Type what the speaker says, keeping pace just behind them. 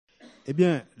Eh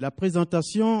bien, la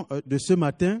présentation de ce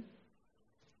matin,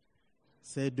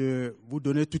 c'est de vous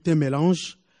donner tout un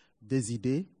mélange des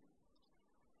idées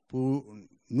pour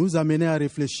nous amener à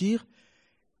réfléchir,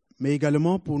 mais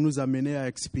également pour nous amener à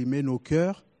exprimer nos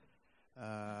cœurs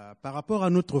par rapport à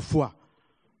notre foi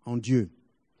en Dieu.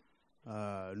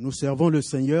 Nous servons le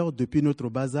Seigneur depuis notre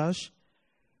bas âge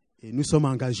et nous sommes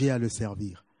engagés à le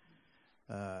servir.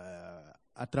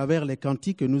 À travers les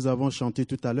cantiques que nous avons chantés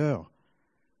tout à l'heure,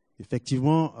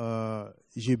 effectivement,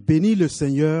 j'ai béni le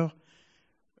Seigneur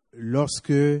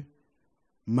lorsque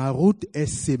ma route est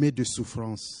semée de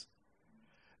souffrances,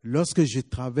 lorsque je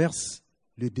traverse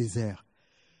le désert.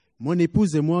 Mon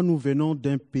épouse et moi, nous venons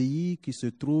d'un pays qui se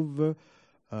trouve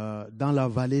dans la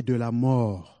vallée de la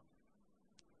mort.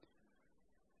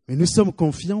 Mais nous sommes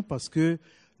confiants parce que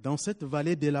dans cette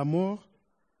vallée de la mort,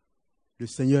 le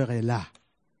Seigneur est là.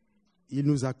 Il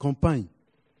nous accompagne.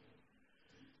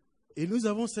 Et nous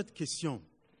avons cette question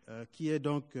qui est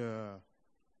donc,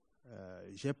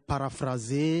 j'ai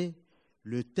paraphrasé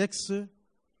le texte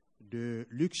de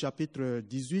Luc chapitre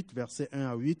 18, versets 1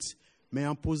 à 8, mais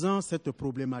en posant cette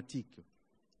problématique.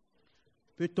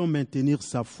 Peut-on maintenir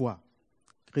sa foi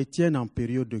chrétienne en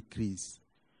période de crise?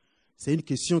 C'est une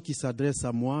question qui s'adresse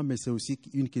à moi, mais c'est aussi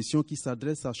une question qui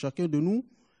s'adresse à chacun de nous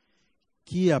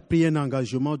qui a pris un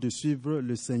engagement de suivre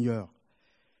le Seigneur.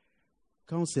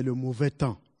 Quand c'est le mauvais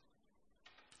temps,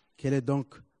 quel est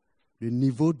donc le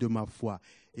niveau de ma foi?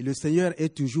 Et le Seigneur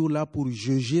est toujours là pour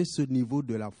juger ce niveau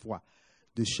de la foi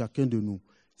de chacun de nous.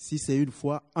 Si c'est une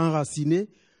foi enracinée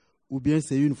ou bien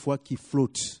c'est une foi qui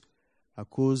flotte à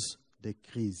cause des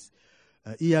crises.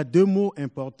 Il y a deux mots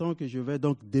importants que je vais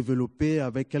donc développer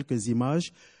avec quelques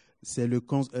images. C'est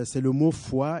le mot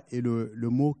foi et le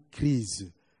mot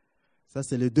crise. Ça,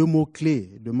 c'est les deux mots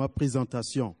clés de ma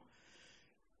présentation.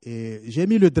 Et j'ai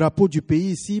mis le drapeau du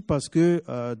pays ici parce que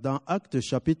dans Actes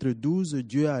chapitre 12,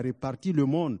 Dieu a réparti le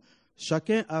monde.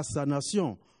 Chacun a sa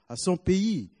nation, a son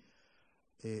pays.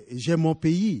 Et j'ai mon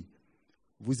pays.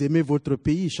 Vous aimez votre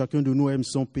pays, chacun de nous aime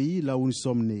son pays, là où nous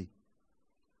sommes nés.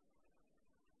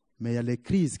 Mais il y a les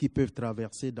crises qui peuvent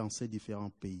traverser dans ces différents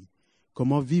pays.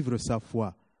 Comment vivre sa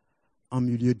foi en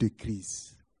milieu de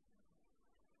crise?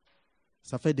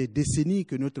 Ça fait des décennies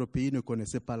que notre pays ne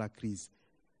connaissait pas la crise.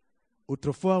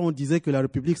 Autrefois, on disait que la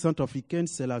République centrafricaine,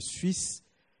 c'est la Suisse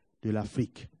de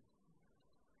l'Afrique.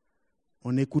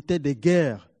 On écoutait des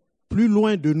guerres plus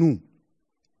loin de nous.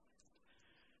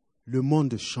 Le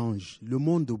monde change, le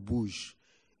monde bouge.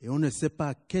 Et on ne sait pas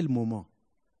à quel moment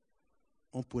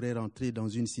on pourrait rentrer dans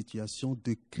une situation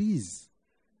de crise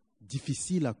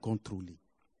difficile à contrôler.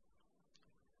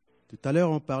 Tout à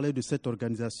l'heure, on parlait de cette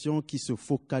organisation qui se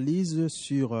focalise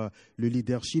sur le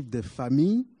leadership des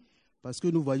familles, parce que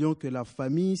nous voyons que la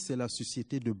famille, c'est la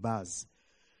société de base.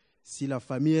 Si la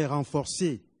famille est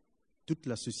renforcée, toute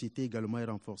la société également est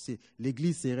renforcée.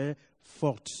 L'Église serait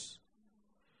forte.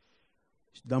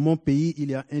 Dans mon pays,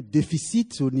 il y a un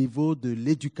déficit au niveau de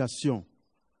l'éducation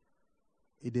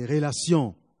et des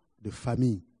relations de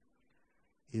famille.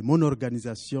 Et mon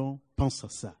organisation pense à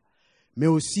ça. Mais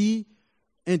aussi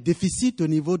un déficit au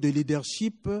niveau de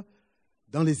leadership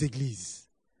dans les églises.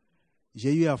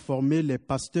 J'ai eu à former les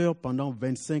pasteurs pendant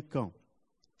 25 ans.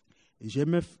 Et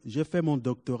j'ai fait mon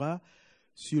doctorat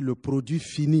sur le produit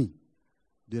fini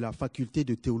de la faculté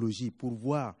de théologie pour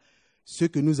voir ceux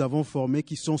que nous avons formés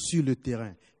qui sont sur le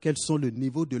terrain, quels sont le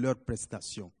niveau de leurs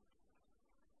prestations.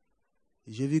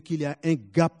 Et j'ai vu qu'il y a un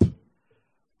gap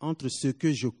entre ce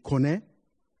que je connais,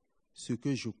 ce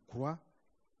que je crois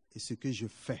et ce que je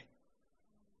fais.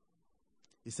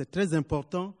 Et c'est très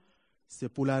important. C'est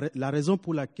pour la raison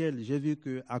pour laquelle j'ai vu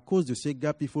qu'à cause de ce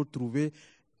gap, il faut trouver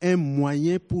un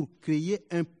moyen pour créer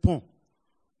un pont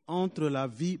entre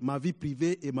ma vie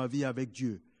privée et ma vie avec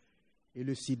Dieu. Et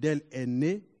le CIDEL est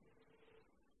né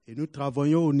et nous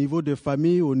travaillons au niveau des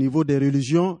familles, au niveau des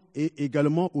religions et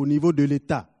également au niveau de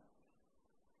l'État.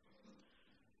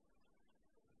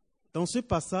 Dans ce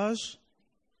passage,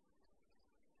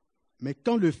 mais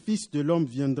quand le Fils de l'homme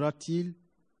viendra-t-il,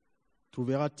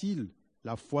 trouvera-t-il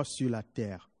la foi sur la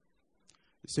terre?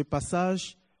 Ce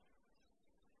passage,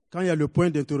 quand il y a le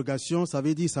point d'interrogation, ça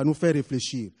veut dire ça nous fait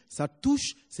réfléchir. Ça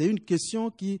touche, c'est une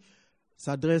question qui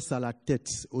s'adresse à la tête,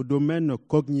 au domaine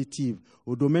cognitif,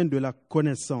 au domaine de la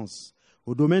connaissance,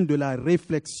 au domaine de la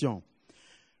réflexion.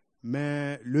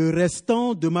 Mais le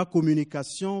restant de ma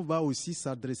communication va aussi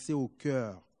s'adresser au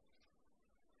cœur.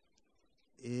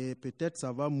 Et peut-être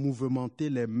ça va mouvementer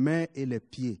les mains et les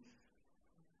pieds,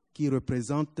 qui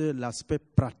représente l'aspect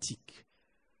pratique.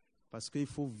 Parce qu'il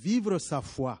faut vivre sa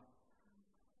foi.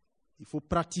 Il faut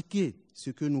pratiquer ce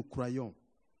que nous croyons.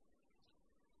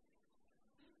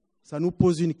 ça nous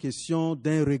pose une question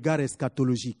d'un regard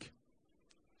eschatologique.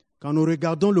 Quand nous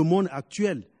regardons le monde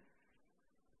actuel,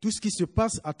 tout ce qui se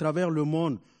passe à travers le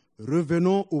monde,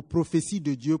 revenons aux prophéties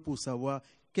de Dieu pour savoir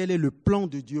quel est le plan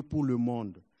de Dieu pour le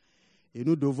monde. Et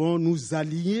nous devons nous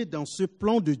aligner dans ce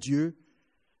plan de Dieu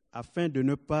afin de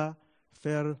ne pas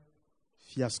faire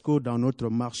fiasco dans notre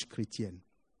marche chrétienne.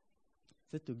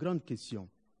 C'est une grande question.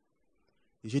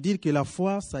 Et je dis que la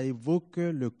foi, ça évoque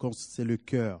c'est le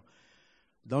cœur.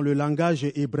 Dans le langage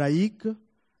hébraïque,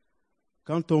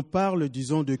 quand on parle,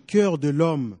 disons, de cœur de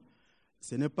l'homme,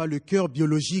 ce n'est pas le cœur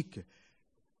biologique,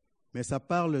 mais ça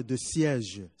parle de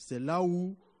siège. C'est là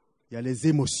où il y a les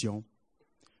émotions,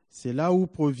 c'est là où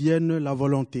proviennent la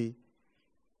volonté,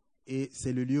 et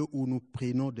c'est le lieu où nous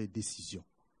prenons des décisions.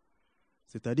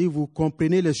 C'est-à-dire, vous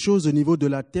comprenez les choses au niveau de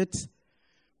la tête,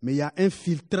 mais il y a un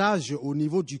filtrage au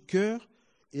niveau du cœur,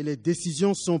 et les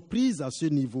décisions sont prises à ce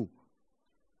niveau.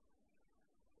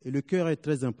 Et le cœur est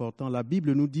très important. La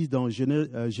Bible nous dit dans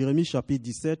Jérémie chapitre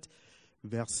 17,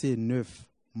 verset 9,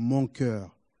 « Mon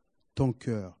cœur, ton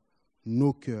cœur,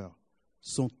 nos cœurs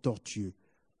sont tortueux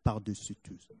par-dessus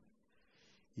tout. »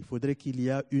 Il faudrait qu'il y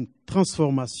ait une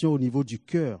transformation au niveau du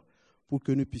cœur pour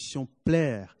que nous puissions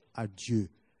plaire à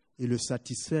Dieu et le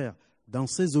satisfaire dans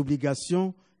ses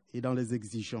obligations et dans les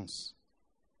exigences.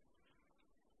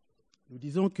 Nous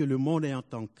disons que le monde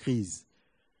est en crise.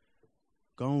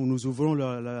 Quand nous ouvrons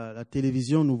la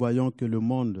télévision, nous voyons que le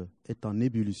monde est en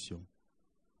ébullition.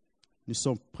 Nous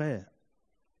sommes prêts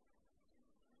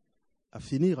à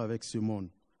finir avec ce monde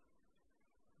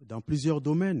dans plusieurs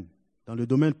domaines, dans le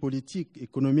domaine politique,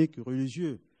 économique,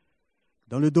 religieux,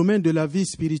 dans le domaine de la vie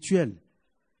spirituelle.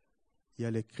 Il y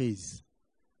a les crises.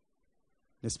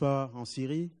 N'est-ce pas en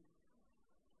Syrie?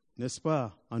 N'est-ce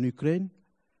pas en Ukraine?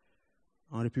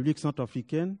 En République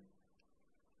centrafricaine?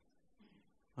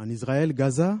 En Israël,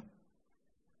 Gaza?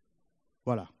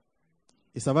 Voilà.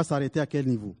 Et ça va s'arrêter à quel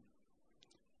niveau?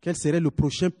 Quel serait le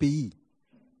prochain pays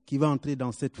qui va entrer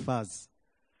dans cette phase,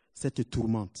 cette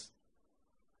tourmente?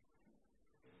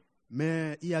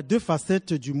 Mais il y a deux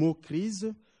facettes du mot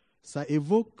crise. Ça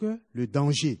évoque le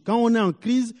danger. Quand on est en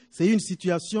crise, c'est une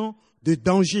situation de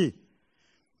danger.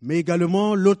 Mais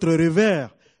également, l'autre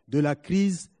revers de la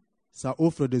crise, ça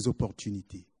offre des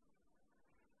opportunités.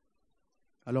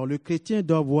 Alors le chrétien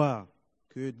doit voir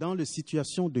que dans les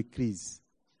situations de crise,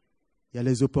 il y a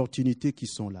les opportunités qui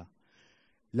sont là.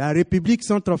 La République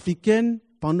centrafricaine,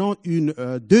 pendant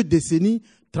 2 décennies,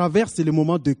 traverse les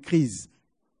moments de crise.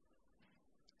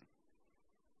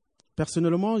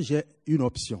 Personnellement, j'ai une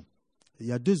option. Il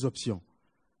y a 2 options.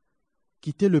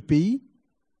 Quitter le pays,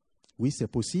 oui, c'est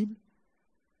possible.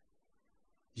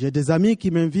 J'ai des amis qui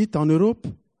m'invitent en Europe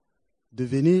de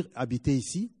venir habiter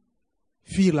ici,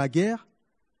 fuir la guerre.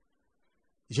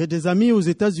 J'ai des amis aux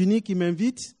États-Unis qui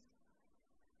m'invitent.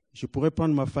 Je pourrais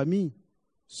prendre ma famille,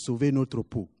 sauver notre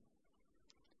peau.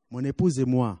 Mon épouse et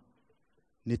moi,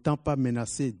 n'étant pas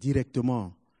menacés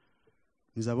directement,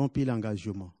 nous avons pris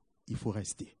l'engagement. Il faut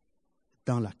rester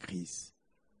dans la crise.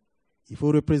 Il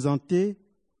faut représenter,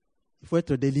 il faut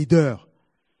être des leaders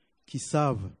qui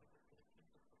savent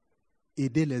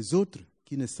aider les autres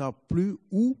qui ne savent plus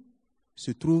où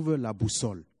se trouve la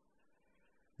boussole.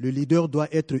 Le leader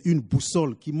doit être une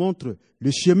boussole qui montre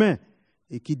le chemin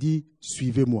et qui dit «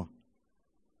 Suivez-moi ».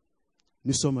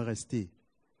 Nous sommes restés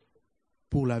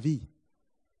pour la vie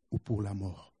ou pour la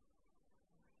mort.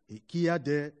 Et qu'il y a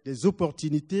des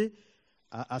opportunités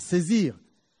à saisir,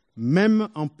 même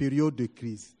en période de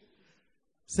crise.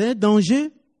 C'est un danger,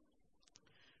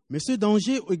 mais ce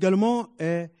danger également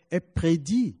est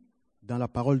prédit dans la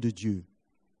parole de Dieu.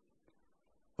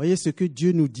 Voyez ce que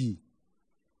Dieu nous dit.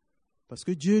 Parce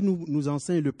que Dieu nous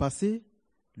enseigne le passé,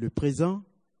 le présent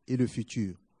et le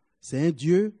futur. C'est un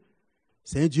Dieu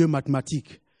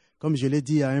mathématique. Comme je l'ai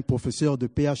dit à un professeur de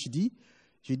PhD,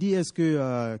 j'ai dit,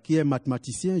 qui est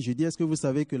mathématicien, j'ai dit, est-ce que vous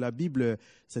savez que la Bible,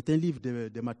 c'est un livre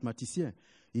de mathématiciens?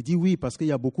 Il dit oui, parce qu'il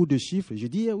y a beaucoup de chiffres. J'ai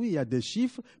dit, oui, il y a des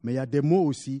chiffres, mais il y a des mots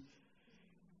aussi.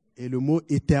 Et le mot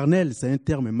éternel, c'est un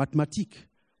terme mathématique.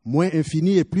 Moins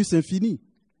infini et plus infini.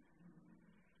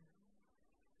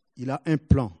 Il a un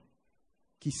plan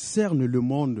qui cerne le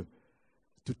monde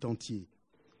tout entier.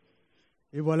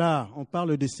 Et voilà, on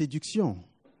parle de séduction.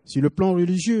 Sur le plan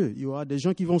religieux, il y aura des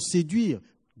gens qui vont séduire,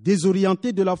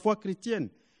 désorientés de la foi chrétienne.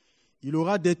 Il y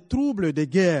aura des troubles, des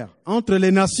guerres entre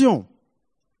les nations.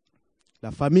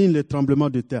 La famine, le tremblement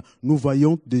de terre. Nous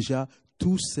voyons déjà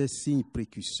tous ces signes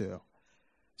précurseurs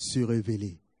se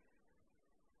révéler.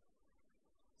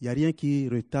 Il n'y a rien qui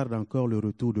retarde encore le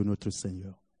retour de notre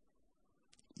Seigneur.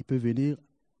 Il peut venir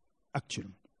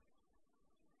actuellement.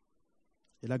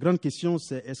 Et la grande question,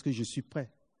 c'est est-ce que je suis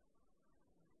prêt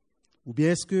Ou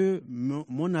bien est-ce que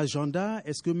mon agenda,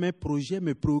 est-ce que mes projets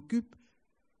me préoccupent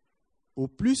au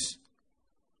plus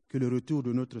que le retour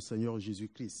de notre Seigneur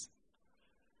Jésus-Christ?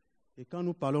 Et quand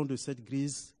nous parlons de cette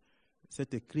crise,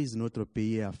 notre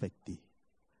pays est affecté.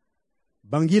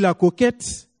 Bangui la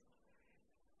coquette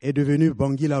est devenu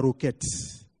Bangui la roquette.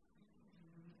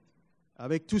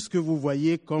 Avec tout ce que vous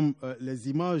voyez comme les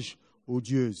images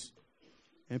odieuses.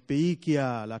 Un pays qui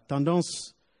a la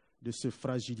tendance de se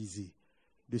fragiliser,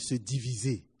 de se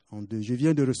diviser en deux. Je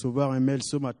viens de recevoir un mail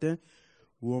ce matin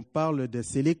où on parle des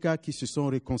Séléka qui se sont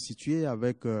reconstitués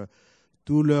avec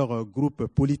tout leur groupe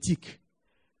politique,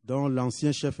 dont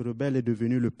l'ancien chef rebelle est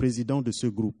devenu le président de ce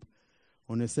groupe.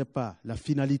 On ne sait pas la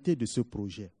finalité de ce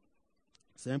projet.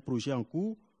 C'est un projet en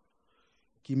cours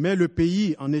qui met le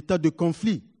pays en état de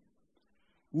conflit,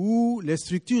 où les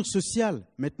structures sociales,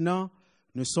 maintenant,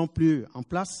 ne sont plus en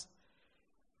place.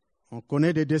 On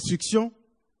connaît des destructions,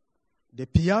 des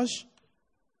pillages,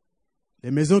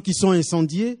 des maisons qui sont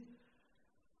incendiées,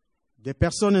 des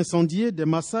personnes incendiées, des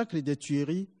massacres et des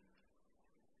tueries.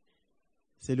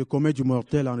 C'est le commun du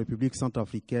mortel en République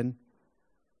centrafricaine,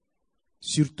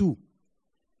 surtout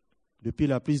depuis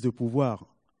la prise de pouvoir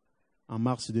en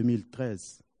mars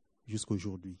 2013 jusqu'à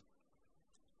aujourd'hui.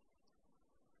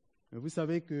 Mais vous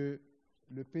savez que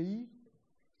le pays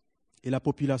et la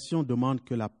population demandent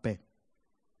que la paix.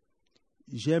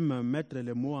 J'aime mettre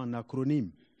les mots en acronyme.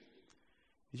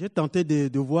 J'ai tenté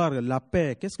de voir la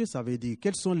paix. Qu'est-ce que ça veut dire?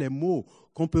 Quels sont les mots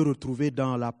qu'on peut retrouver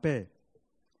dans la paix?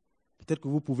 Peut-être que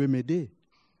vous pouvez m'aider.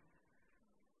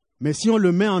 Mais si on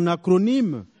le met en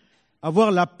acronyme,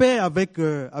 avoir la paix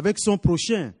avec son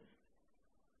prochain,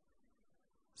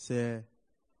 c'est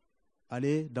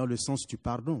aller dans le sens du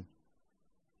pardon.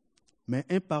 Mais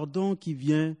un pardon qui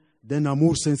vient d'un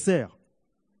amour sincère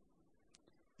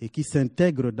et qui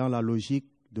s'intègre dans la logique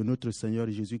de notre Seigneur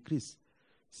Jésus-Christ.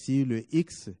 Si le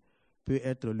X peut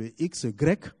être le X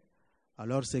grec,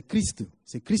 alors c'est Christ,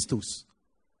 c'est Christos.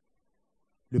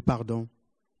 Le pardon,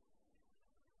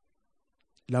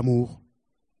 l'amour,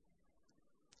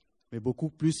 mais beaucoup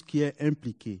plus qui est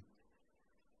impliqué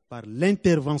par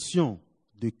l'intervention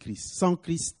de Christ. Sans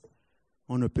Christ,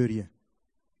 on ne peut rien.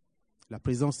 La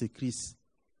présence de Christ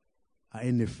a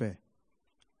un effet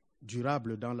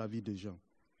durable dans la vie des gens.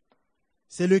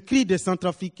 C'est le cri des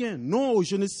Centrafricains, non au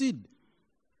génocide.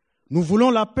 Nous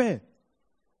voulons la paix.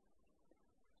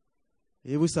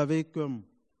 Et vous savez, comme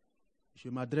je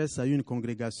m'adresse à une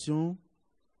congrégation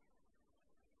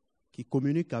qui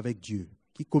communique avec Dieu,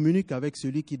 qui communique avec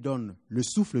celui qui donne le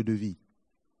souffle de vie.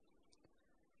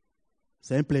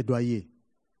 C'est un plaidoyer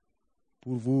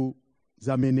pour vous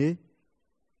amener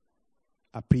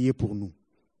à prier pour nous.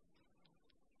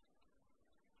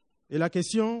 Et la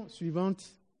question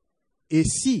suivante, et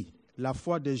si la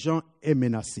foi des gens est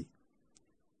menacée?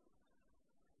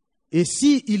 Et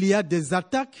si il y a des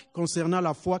attaques concernant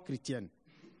la foi chrétienne?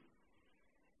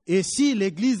 Et si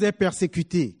l'Église est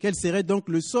persécutée, quel serait donc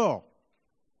le sort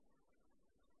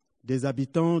des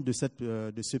habitants de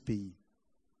ce pays?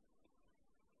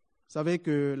 Vous savez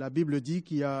que la Bible dit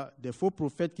qu'il y a des faux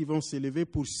prophètes qui vont s'élever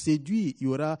pour séduire. Il y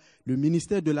aura le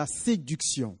ministère de la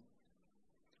séduction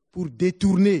pour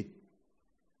détourner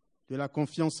de la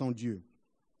confiance en Dieu.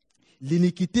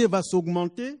 L'iniquité va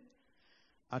s'augmenter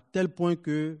à tel point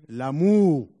que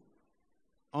l'amour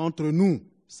entre nous,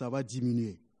 ça va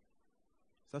diminuer.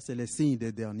 Ça, c'est les signes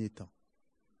des derniers temps.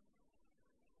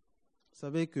 Vous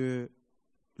savez que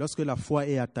lorsque la foi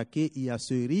est attaquée, il y a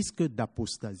ce risque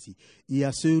d'apostasie. Il y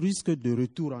a ce risque de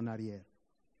retour en arrière.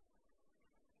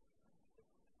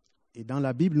 Et dans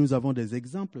la Bible, nous avons des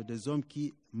exemples des hommes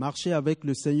qui marchaient avec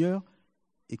le Seigneur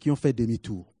et qui ont fait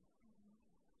demi-tour.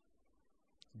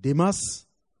 Démas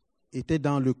était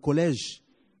dans le collège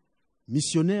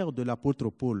missionnaire de l'apôtre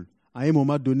Paul. À un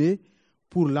moment donné,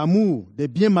 pour l'amour des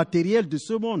biens matériels de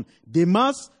ce monde,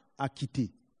 Démas a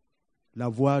quitté la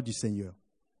voie du Seigneur.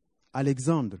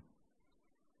 Alexandre,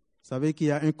 vous savez qu'il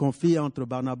y a un conflit entre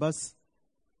Barnabas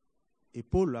et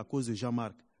Paul à cause de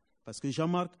Jean-Marc. Parce que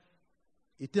Jean-Marc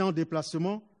était en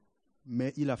déplacement,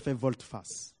 mais il a fait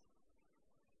volte-face.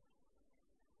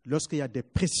 Lorsqu'il y a des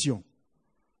pressions,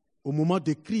 au moment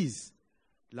de crise,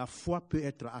 la foi peut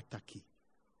être attaquée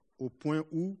au point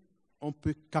où on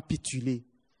peut capituler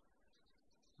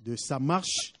de sa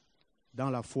marche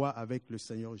dans la foi avec le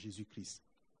Seigneur Jésus-Christ.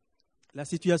 La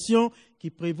situation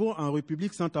qui prévaut en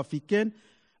République centrafricaine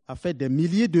a fait des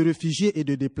milliers de réfugiés et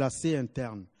de déplacés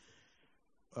internes.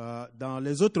 Dans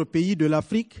les autres pays de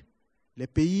l'Afrique, les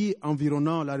pays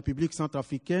environnant la République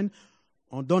centrafricaine,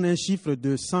 on donne un chiffre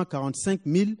de 145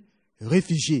 000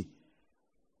 réfugiés.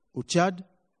 Au Tchad,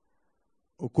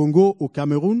 au Congo, au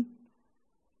Cameroun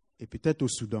et peut-être au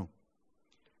Soudan.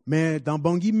 Mais dans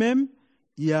Bangui même,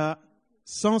 il y a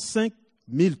 105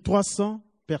 300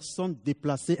 personnes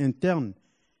déplacées internes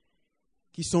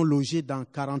qui sont logées dans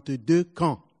 42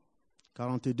 camps,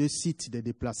 42 sites de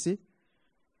déplacés.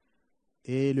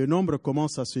 Et le nombre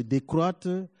commence à se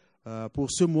décroître. Pour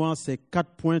ce mois, c'est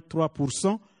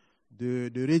 4,3%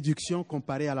 de réduction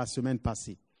comparée à la semaine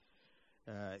passée.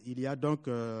 Il y a donc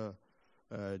de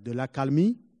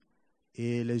l'accalmie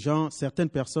et certaines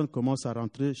personnes commencent à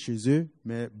rentrer chez eux,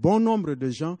 mais bon nombre de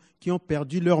gens qui ont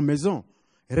perdu leur maison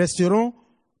resteront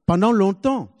pendant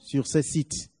longtemps sur ces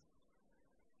sites.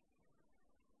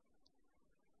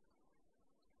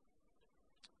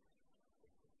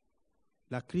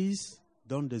 La crise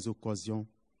donne des occasions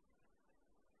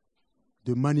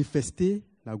de manifester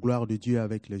la gloire de Dieu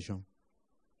avec les gens.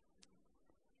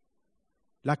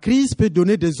 La crise peut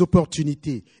donner des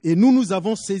opportunités. Et nous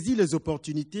avons saisi les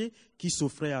opportunités qui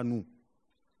s'offraient à nous,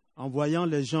 en voyant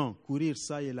les gens courir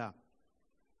ça et là.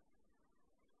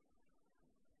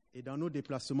 Et dans nos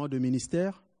déplacements de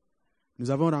ministère,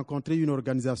 nous avons rencontré une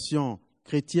organisation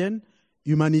chrétienne,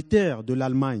 humanitaire de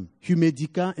l'Allemagne,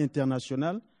 Humedica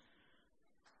International.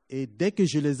 Et dès que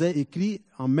je les ai écrits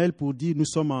en mail pour dire « nous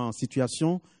sommes en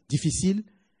situation difficile,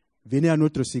 venez à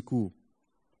notre secours ».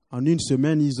 En une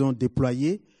semaine, ils ont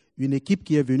déployé une équipe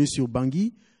qui est venue sur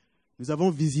Bangui. Nous avons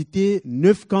visité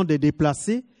 9 camps de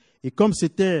déplacés. Et comme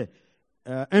c'était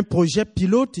un projet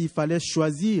pilote, il fallait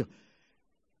choisir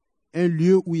un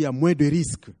lieu où il y a moins de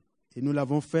risques. Et nous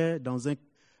l'avons fait dans un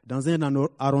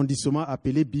arrondissement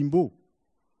appelé Bimbo,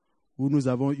 où nous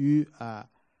avons eu à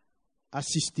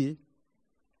assister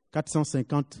 500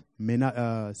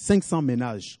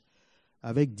 ménages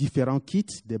avec différents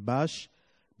kits, des bâches,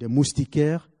 des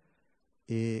moustiquaires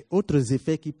et autres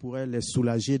effets qui pourraient les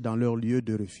soulager dans leur lieu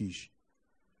de refuge.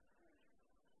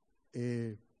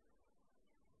 Et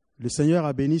le Seigneur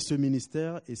a béni ce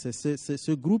ministère et c'est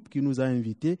ce groupe qui nous a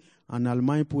invités en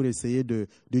Allemagne pour essayer de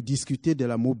discuter de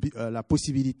la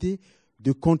possibilité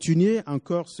de continuer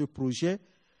encore ce projet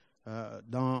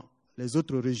dans les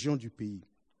autres régions du pays.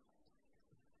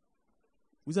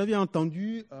 Vous avez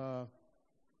entendu,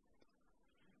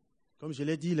 comme je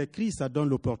l'ai dit, la crise, ça donne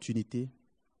l'opportunité.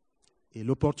 Et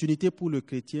l'opportunité pour le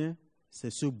chrétien,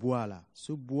 c'est ce bois-là.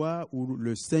 Ce bois où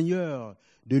le Seigneur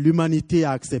de l'humanité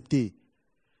a accepté.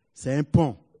 C'est un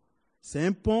pont. C'est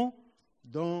un pont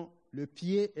dont le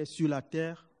pied est sur la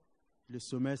terre, le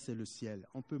sommet, c'est le ciel.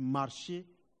 On peut marcher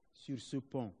sur ce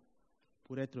pont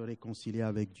pour être réconcilié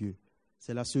avec Dieu.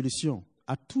 C'est la solution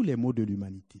à tous les maux de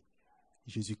l'humanité.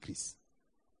 Jésus-Christ.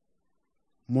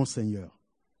 Mon Seigneur,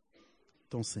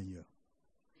 ton Seigneur,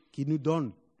 qui nous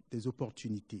donne des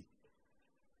opportunités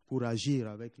pour agir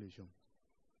avec les gens.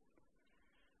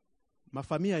 Ma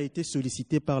famille a été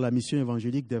sollicitée par la mission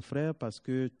évangélique des frères parce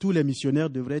que tous les missionnaires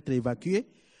devraient être évacués.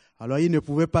 Alors, ils ne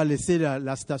pouvaient pas laisser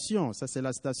la station. Ça, c'est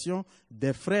la station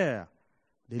des frères,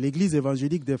 de l'église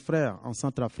évangélique des frères en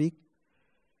Centrafrique.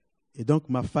 Et donc,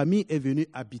 ma famille est venue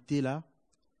habiter là.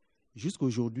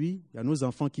 Jusqu'aujourd'hui, il y a nos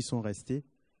enfants qui sont restés.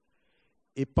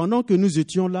 Et pendant que nous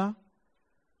étions là,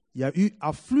 il y a eu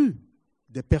afflux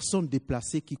de personnes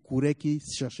déplacées qui couraient, qui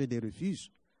cherchaient des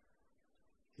refuges.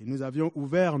 Et nous avions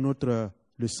ouvert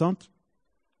le centre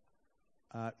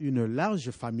à une large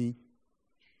famille.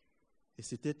 Et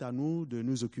c'était à nous de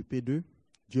nous occuper d'eux.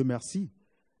 Dieu merci.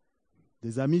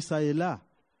 Des amis ça et là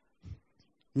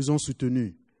nous ont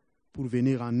soutenus pour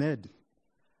venir en aide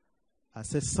à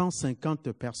ces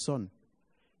 150 personnes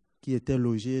qui étaient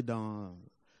logées dans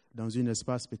un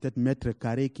espace peut-être mètre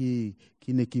carré qui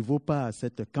n'équivaut pas à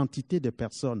cette quantité de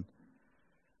personnes.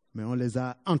 Mais on les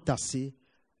a entassés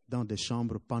dans des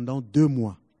chambres pendant 2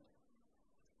 mois.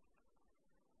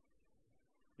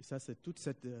 Et ça, c'est toute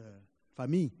cette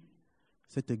famille,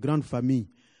 cette grande famille.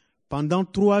 Pendant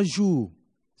 3 jours,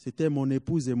 c'était mon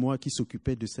épouse et moi qui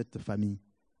s'occupaient de cette famille.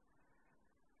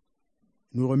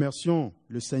 Nous remercions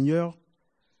le Seigneur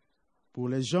pour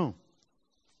les gens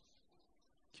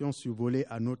qui ont survolé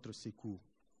à notre secours.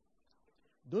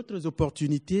 D'autres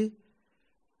opportunités,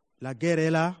 la guerre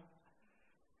est là,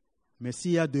 mais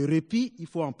s'il y a de répit, il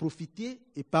faut en profiter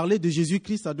et parler de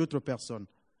Jésus-Christ à d'autres personnes.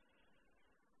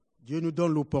 Dieu nous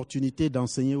donne l'opportunité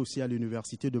d'enseigner aussi à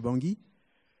l'université de Bangui.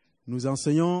 Nous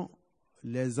enseignons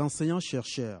les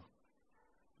enseignants-chercheurs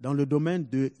dans le domaine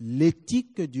de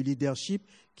l'éthique du leadership,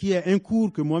 qui est un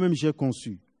cours que moi-même j'ai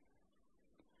conçu.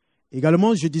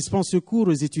 Également, je dispense ce cours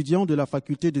aux étudiants de la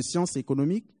faculté de sciences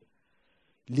économiques.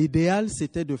 L'idéal,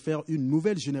 c'était de faire une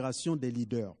nouvelle génération des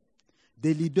leaders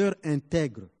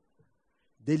intègres,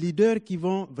 des leaders qui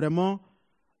vont vraiment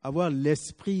avoir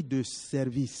l'esprit de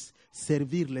service,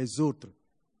 servir les autres.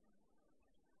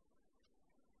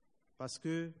 Parce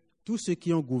que tous ceux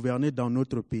qui ont gouverné dans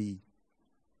notre pays,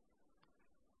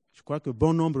 je crois que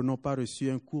bon nombre n'ont pas reçu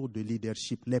un cours de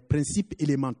leadership, les principes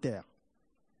élémentaires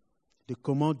de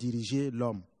comment diriger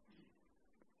l'homme.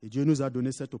 Et Dieu nous a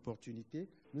donné cette opportunité.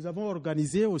 Nous avons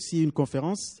organisé aussi une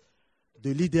conférence de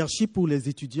leadership pour les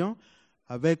étudiants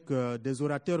avec des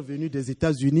orateurs venus des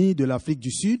États-Unis, de l'Afrique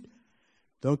du Sud.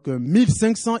 Donc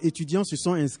 1500 étudiants se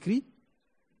sont inscrits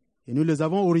et nous les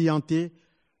avons orientés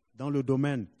dans le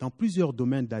domaine, dans plusieurs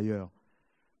domaines d'ailleurs.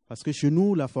 Parce que chez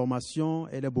nous, la formation,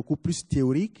 elle est beaucoup plus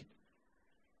théorique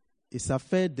et ça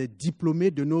fait des diplômés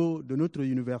de notre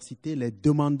université les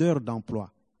demandeurs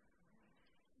d'emploi.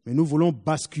 Mais nous voulons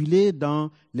basculer dans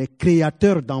les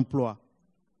créateurs d'emplois,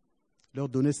 leur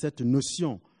donner cette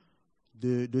notion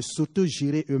de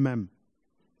s'auto-gérer eux-mêmes.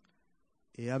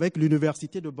 Et avec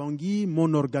l'université de Bangui,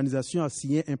 mon organisation a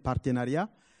signé un partenariat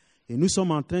et nous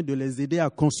sommes en train de les aider à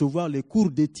concevoir les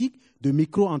cours d'éthique de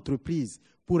micro-entreprises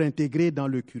pour intégrer dans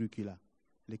les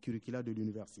curricula de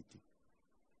l'université.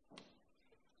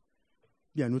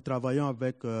 Bien, nous travaillons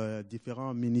avec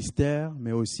différents ministères,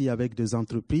 mais aussi avec des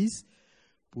entreprises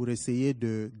pour essayer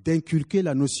d'inculquer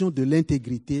la notion de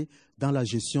l'intégrité dans la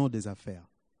gestion des affaires.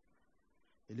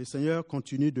 Et le Seigneur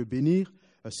continue de bénir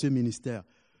ce ministère.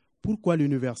 Pourquoi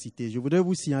l'université? Je voudrais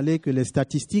vous signaler que les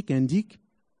statistiques indiquent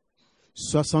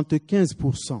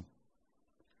 75%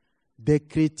 des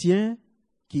chrétiens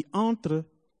qui entrent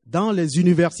dans les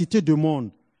universités du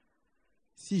monde,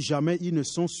 si jamais ils ne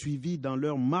sont suivis dans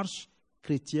leur marche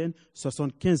chrétienne,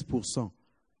 75%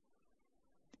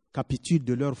 capitulent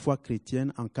de leur foi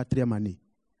chrétienne en 4e année.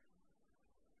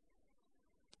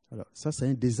 Alors ça, c'est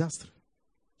un désastre.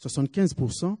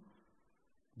 75%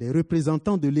 des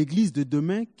représentants de l'Église de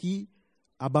demain qui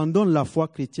abandonnent la foi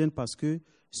chrétienne parce que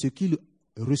ce qu'ils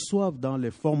reçoivent dans les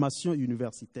formations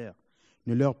universitaires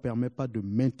ne leur permet pas de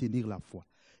maintenir la foi.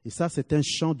 Et ça, c'est un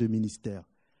champ de ministère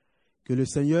que le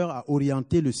Seigneur a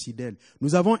orienté le CIDEL.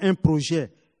 Nous avons un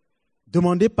projet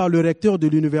demandé par le recteur de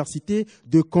l'université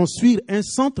de construire un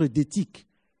centre d'éthique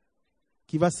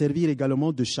qui va servir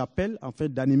également de chapelle afin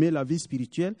d'animer la vie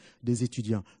spirituelle des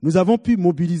étudiants. Nous avons pu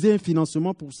mobiliser un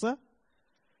financement pour ça,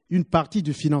 une partie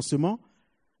du financement,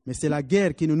 mais c'est la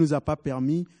guerre qui ne nous a pas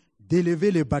permis d'élever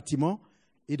les bâtiments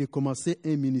et de commencer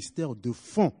un ministère de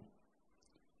fonds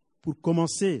pour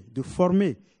commencer de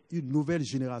former une nouvelle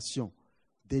génération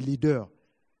des leaders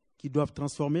qui doivent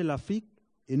transformer l'Afrique,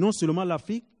 et non seulement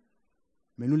l'Afrique,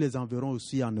 mais nous les enverrons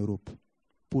aussi en Europe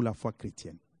pour la foi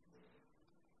chrétienne.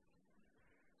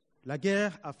 La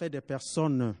guerre a fait des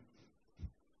personnes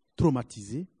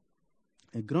traumatisées,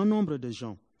 un grand nombre de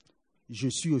gens. Je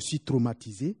suis aussi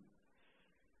traumatisé,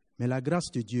 mais la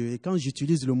grâce de Dieu, et quand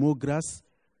j'utilise le mot grâce,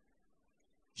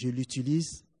 je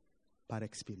l'utilise par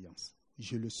expérience.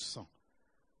 Je le sens.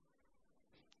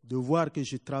 De voir que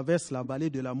je traverse la vallée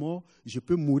de la mort, je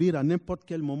peux mourir à n'importe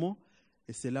quel moment,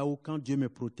 et c'est là où quand Dieu me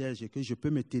protège et que je peux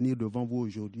me tenir devant vous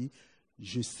aujourd'hui,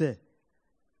 je sais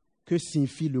que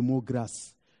signifie le mot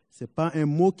grâce. Ce n'est pas un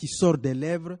mot qui sort des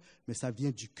lèvres, mais ça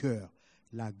vient du cœur.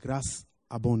 La grâce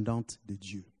abondante de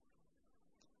Dieu.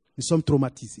 Nous sommes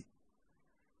traumatisés.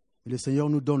 Et le Seigneur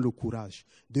nous donne le courage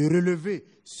de relever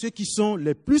ceux qui sont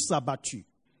les plus abattus.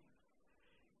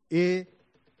 Et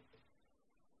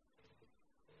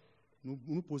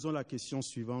nous posons la question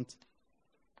suivante.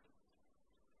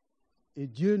 Et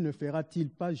Dieu ne fera-t-il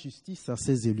pas justice à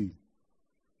ses élus?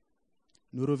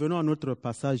 Nous revenons à notre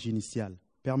passage initial.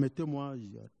 Permettez-moi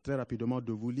très rapidement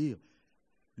de vous lire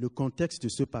le contexte de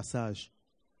ce passage.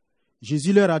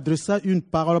 Jésus leur adressa une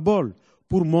parabole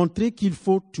pour montrer qu'il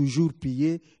faut toujours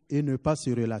prier et ne pas se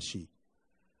relâcher.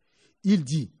 Il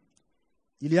dit,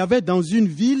 il y avait dans une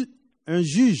ville un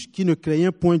juge qui ne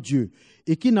craignait point Dieu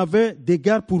et qui n'avait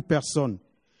d'égard pour personne.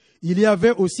 Il y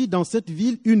avait aussi dans cette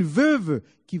ville une veuve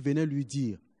qui venait lui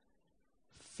dire,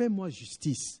 fais-moi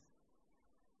justice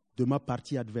de ma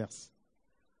partie adverse.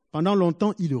 Pendant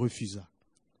longtemps, il refusa.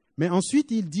 Mais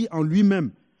ensuite, il dit en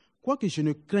lui-même, quoique je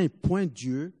ne crains point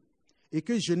Dieu et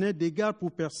que je n'ai d'égard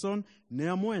pour personne,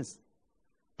 néanmoins,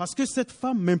 parce que cette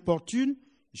femme m'importune,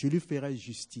 je lui ferai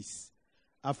justice,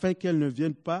 afin qu'elle ne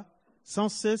vienne pas sans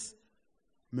cesse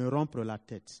me rompre la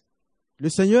tête. Le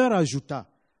Seigneur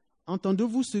ajouta,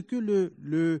 entendez-vous ce que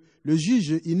le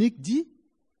juge inique dit?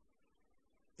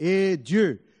 Et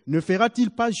Dieu ne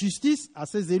fera-t-il pas justice à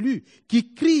ses élus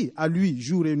qui crient à lui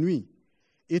jour et nuit?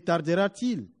 Et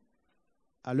tardera-t-il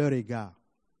à leur égard?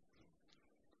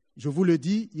 Je vous le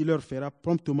dis, il leur fera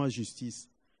promptement justice.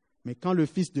 Mais quand le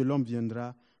Fils de l'homme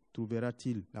viendra,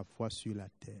 trouvera-t-il la foi sur la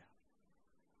terre?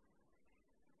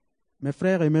 Mes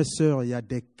frères et mes sœurs, il y a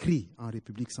des cris en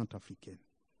République centrafricaine.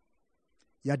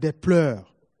 Il y a des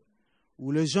pleurs.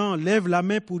 où les gens lèvent la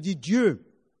main pour dire Dieu,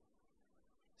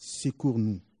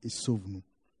 secours-nous et sauve-nous.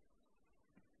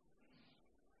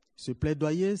 Ce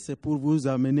plaidoyer, c'est pour vous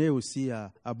amener aussi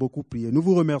à beaucoup prier. Nous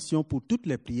vous remercions pour toutes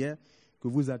les prières que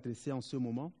vous adressez en ce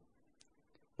moment.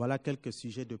 Voilà quelques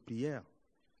sujets de prière.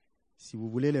 Si vous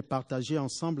voulez les partager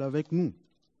ensemble avec nous,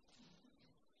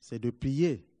 c'est de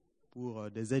prier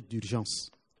pour des aides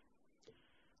d'urgence.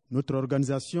 Notre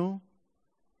organisation,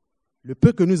 le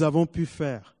peu que nous avons pu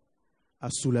faire, a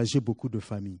soulagé beaucoup de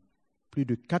familles. Plus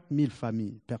de 4000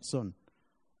 personnes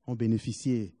ont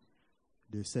bénéficié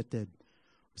de cette aide.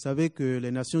 Vous savez que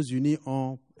les Nations Unies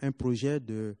ont un projet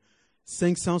de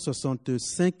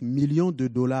 565 millions de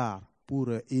dollars pour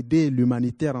aider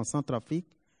l'humanitaire en Centrafrique,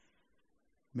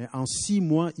 mais en 6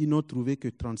 mois, ils n'ont trouvé que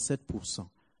 37%.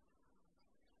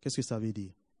 Qu'est-ce que ça veut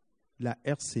dire? La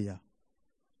RCA,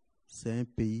 c'est un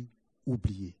pays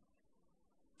oublié.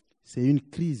 C'est une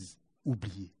crise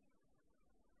oubliée.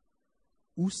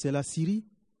 Ou c'est la Syrie,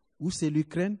 ou c'est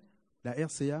l'Ukraine, la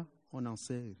RCA, on n'en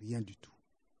sait rien du tout.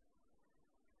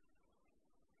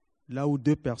 Là où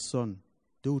 2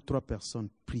 ou 3 personnes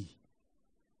prient,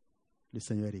 le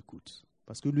Seigneur écoute.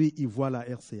 Parce que lui, il voit la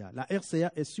RCA. La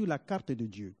RCA est sur la carte de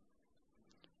Dieu.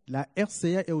 La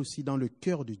RCA est aussi dans le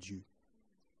cœur de Dieu.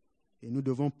 Et nous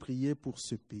devons prier pour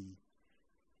ce pays.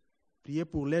 Prier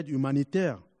pour l'aide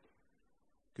humanitaire,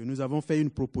 que nous avons fait une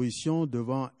proposition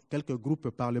devant quelques groupes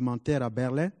parlementaires à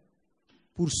Berlin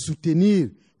pour soutenir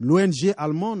l'ONG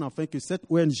allemande, afin que cette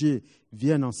ONG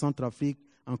vienne en Centrafrique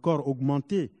encore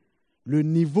augmenter le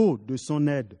niveau de son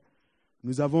aide.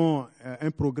 Nous avons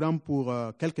un programme pour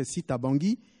quelques sites à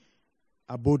Bangui,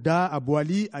 à Boda, à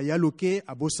Boali, à Yaloké,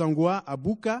 à Bosangwa, à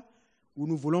Buka, où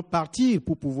nous voulons partir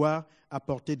pour pouvoir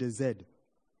apporter des aides.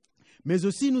 Mais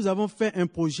aussi, nous avons fait un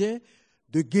projet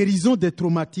de guérison des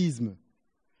traumatismes.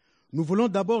 Nous voulons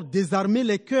d'abord désarmer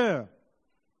les cœurs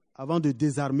avant de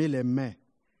désarmer les mains.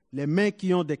 Les mains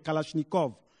qui ont des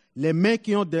kalachnikovs, les mains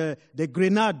qui ont des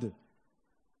grenades.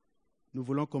 Nous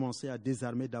voulons commencer à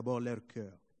désarmer d'abord leur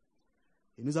cœur.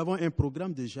 Et nous avons un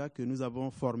programme déjà que nous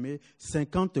avons formé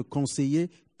 50 conseillers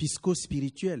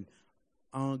psychospirituels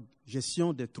en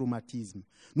gestion des traumatismes.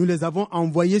 Nous les avons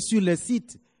envoyés sur les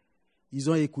sites. Ils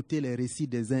ont écouté les récits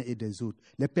des uns et des autres.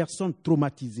 Les personnes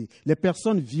traumatisées, les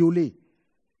personnes violées.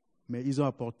 Mais ils ont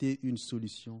apporté une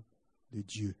solution de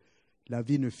Dieu. La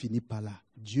vie ne finit pas là.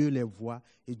 Dieu les voit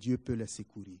et Dieu peut les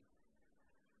secourir.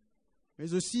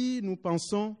 Mais aussi, nous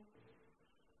pensons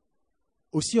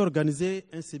aussi organiser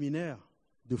un séminaire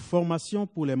de formation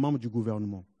pour les membres du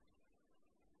gouvernement.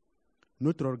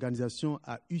 Notre organisation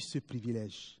a eu ce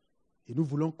privilège et nous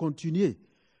voulons continuer.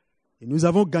 Et nous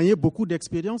avons gagné beaucoup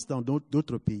d'expérience dans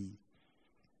d'autres pays.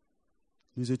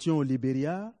 Nous étions au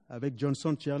Libéria avec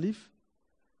Johnson Sirleaf.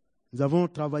 Nous avons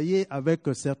travaillé avec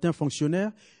certains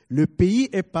fonctionnaires. Le pays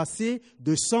est passé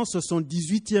de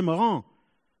 178e rang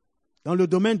dans le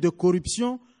domaine de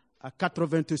corruption à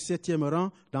 87e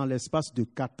rang dans l'espace de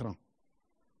 4 ans.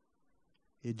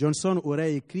 Et Johnson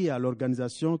aurait écrit à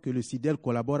l'organisation que le CIDEL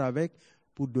collabore avec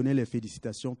pour donner les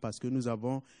félicitations parce que nous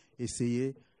avons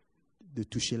essayé de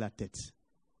toucher la tête.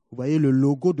 Vous voyez, le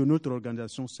logo de notre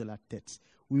organisation, c'est la tête,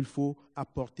 où il faut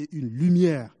apporter une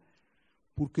lumière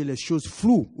pour que les choses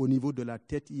floues au niveau de la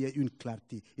tête, il y ait une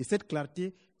clarté. Et cette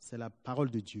clarté, c'est la parole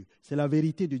de Dieu. C'est la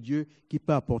vérité de Dieu qui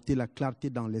peut apporter la clarté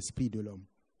dans l'esprit de l'homme.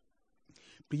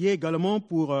 Priez également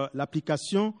pour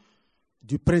l'application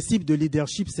du principe de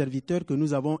leadership serviteur que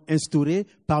nous avons instauré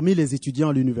parmi les étudiants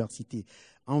à l'université.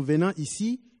 En venant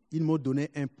ici, ils m'ont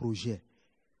donné un projet.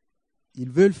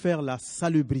 Ils veulent faire la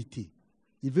salubrité.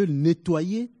 Ils veulent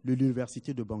nettoyer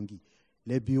l'université de Bangui,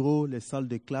 les bureaux, les salles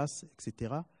de classe,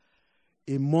 etc.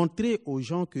 et montrer aux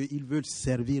gens qu'ils veulent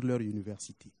servir leur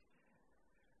université.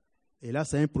 Et là,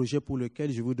 c'est un projet pour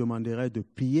lequel je vous demanderai de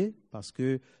prier parce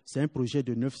que c'est un projet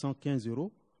de 915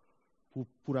 €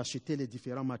 pour acheter les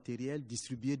différents matériels,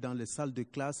 distribuer dans les salles de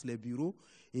classe, les bureaux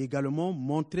et également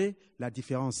montrer la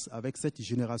différence avec cette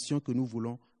génération que nous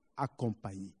voulons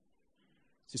accompagner.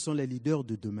 Ce sont les leaders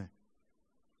de demain.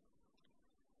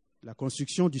 La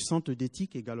construction du centre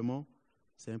d'éthique également,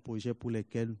 c'est un projet pour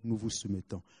lequel nous vous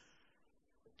soumettons.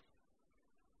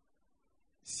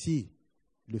 Si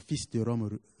le Fils de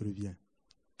Rome revient,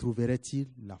 trouverait-il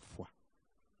la foi?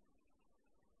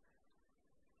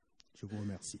 Je vous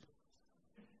remercie.